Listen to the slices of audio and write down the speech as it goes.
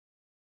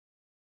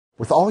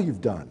With all you've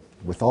done,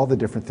 with all the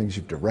different things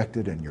you've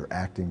directed and your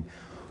acting,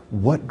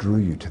 what drew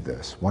you to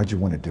this? Why'd you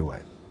want to do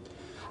it?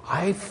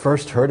 I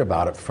first heard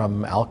about it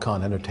from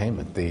Alcon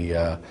Entertainment,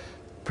 the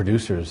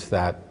producers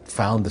that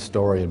found the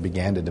story and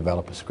began to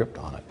develop a script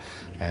on it.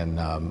 And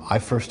I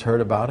first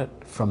heard about it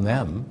from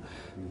them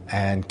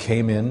and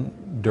came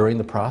in during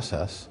the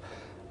process,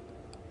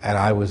 and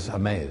I was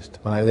amazed.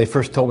 When they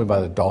first told me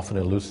about the Dolphin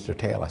who loses their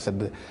tail, I said,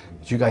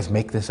 "Did you guys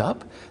make this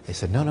up?" They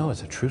said, "No,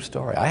 it's a true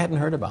story." I hadn't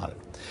heard about it.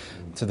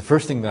 So the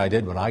first thing that I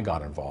did when I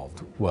got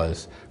involved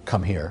was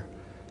come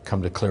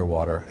to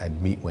Clearwater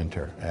and meet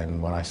Winter.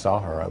 And when I saw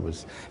her,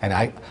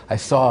 I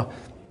saw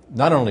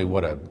not only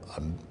what a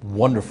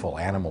wonderful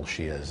animal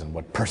she is and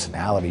what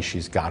personality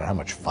she's got and how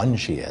much fun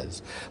she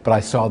is, but I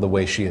saw the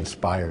way she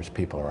inspires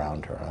people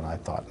around her, and I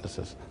thought,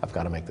 I've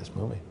got to make this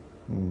movie.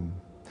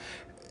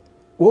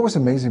 What was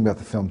amazing about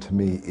the film to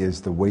me is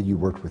the way you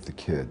worked with the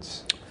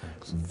kids.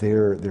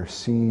 Their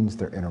scenes,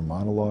 their inner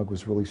monologue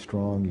was really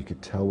strong. You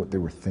could tell what they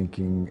were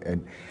thinking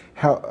and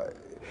how.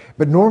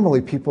 But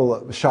normally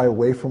people shy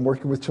away from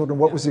working with children.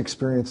 What was the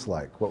experience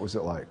like? What was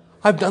it like?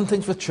 I've done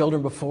things with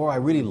children before. I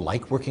really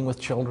like working with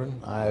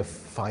children. I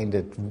find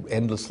it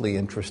endlessly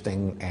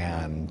interesting,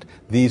 and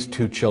these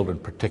two children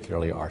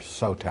particularly are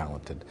so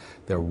talented.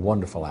 They're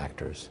wonderful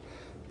actors.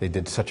 They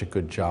did such a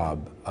good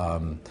job.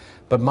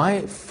 But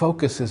my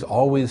focus is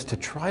always to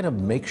try to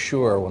make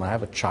sure when I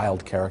have a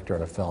child character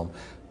in a film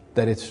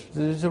that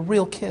there's a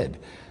real kid,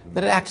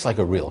 that it acts like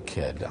a real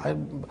kid.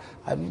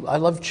 I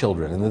love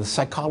children and the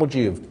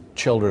psychology of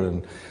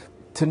children.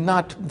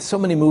 So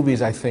many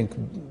movies, I think,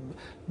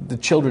 the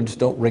children just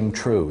don't ring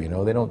true,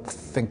 they don't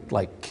think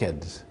like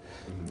kids.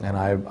 And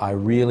I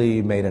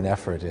really made an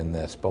effort in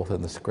this, both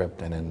in the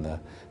script and in the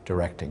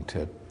directing,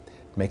 to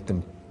make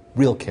them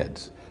real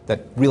kids,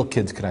 that real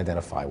kids can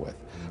identify with,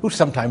 who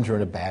sometimes are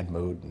in a bad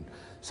mood and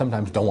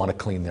sometimes don't want to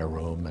clean their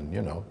room,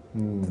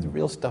 and the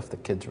real stuff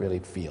that kids really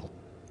feel.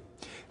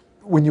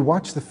 When you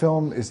watch the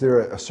film, is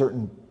there a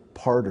certain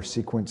part or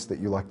sequence that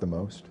you like the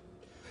most?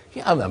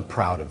 Yeah, I'm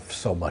proud of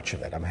so much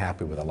of it. I'm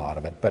happy with a lot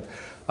of it. But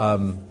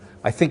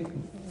I think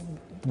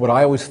what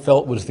I always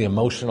felt was the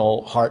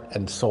emotional heart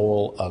and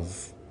soul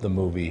of the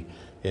movie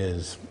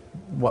is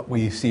what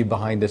we see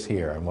behind us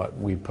here and what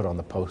we put on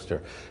the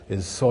poster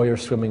is Sawyer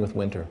swimming with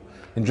Winter,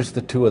 and just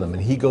the two of them.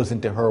 And he goes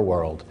into her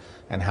world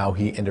and how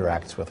he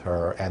interacts with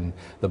her and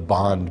the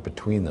bond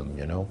between them,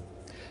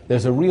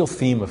 There's a real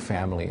theme of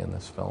family in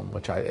this film,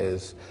 which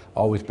has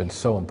always been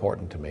so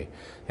important to me.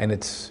 And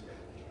it's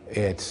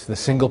the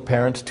single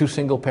parents, two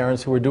single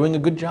parents who are doing a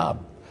good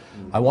job.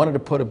 I wanted to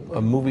put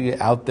a movie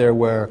out there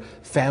where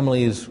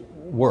families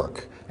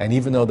work, and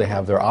even though they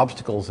have their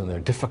obstacles and their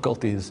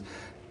difficulties,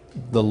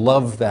 the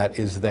love that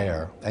is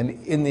there. And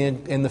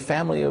in the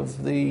family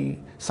of the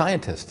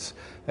scientists,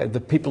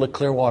 the people at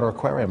Clearwater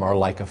Aquarium are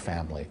like a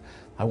family.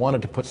 I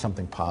wanted to put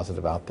something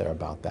positive out there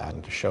about that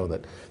and to show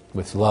that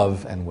with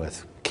love and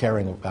with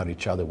caring about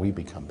each other, we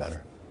become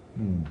better.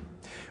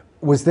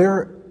 Was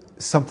there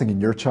something in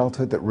your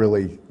childhood that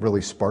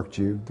really sparked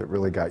you, that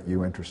really got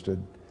you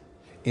interested?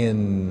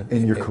 In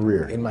your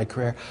career? In my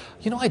career?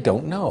 I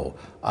don't know.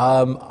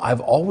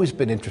 I've always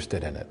been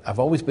interested in it. I've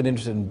always been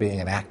interested in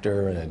being an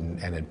actor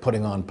and in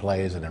putting on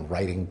plays and in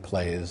writing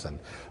plays and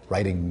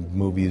writing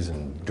movies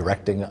and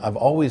directing. I've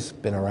always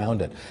been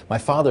around it. My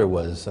father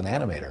was an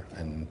animator,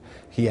 and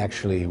he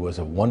actually was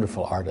a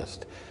wonderful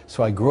artist.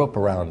 So I grew up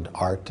around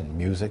art and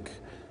music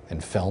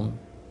and film.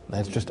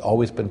 That's just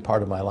always been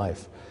part of my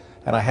life.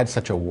 And I had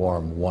such a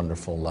warm,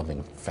 wonderful,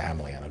 loving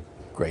family and a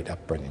great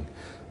upbringing.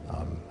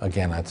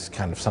 Again, that's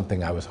kind of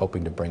something I was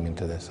hoping to bring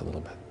into this a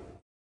little bit.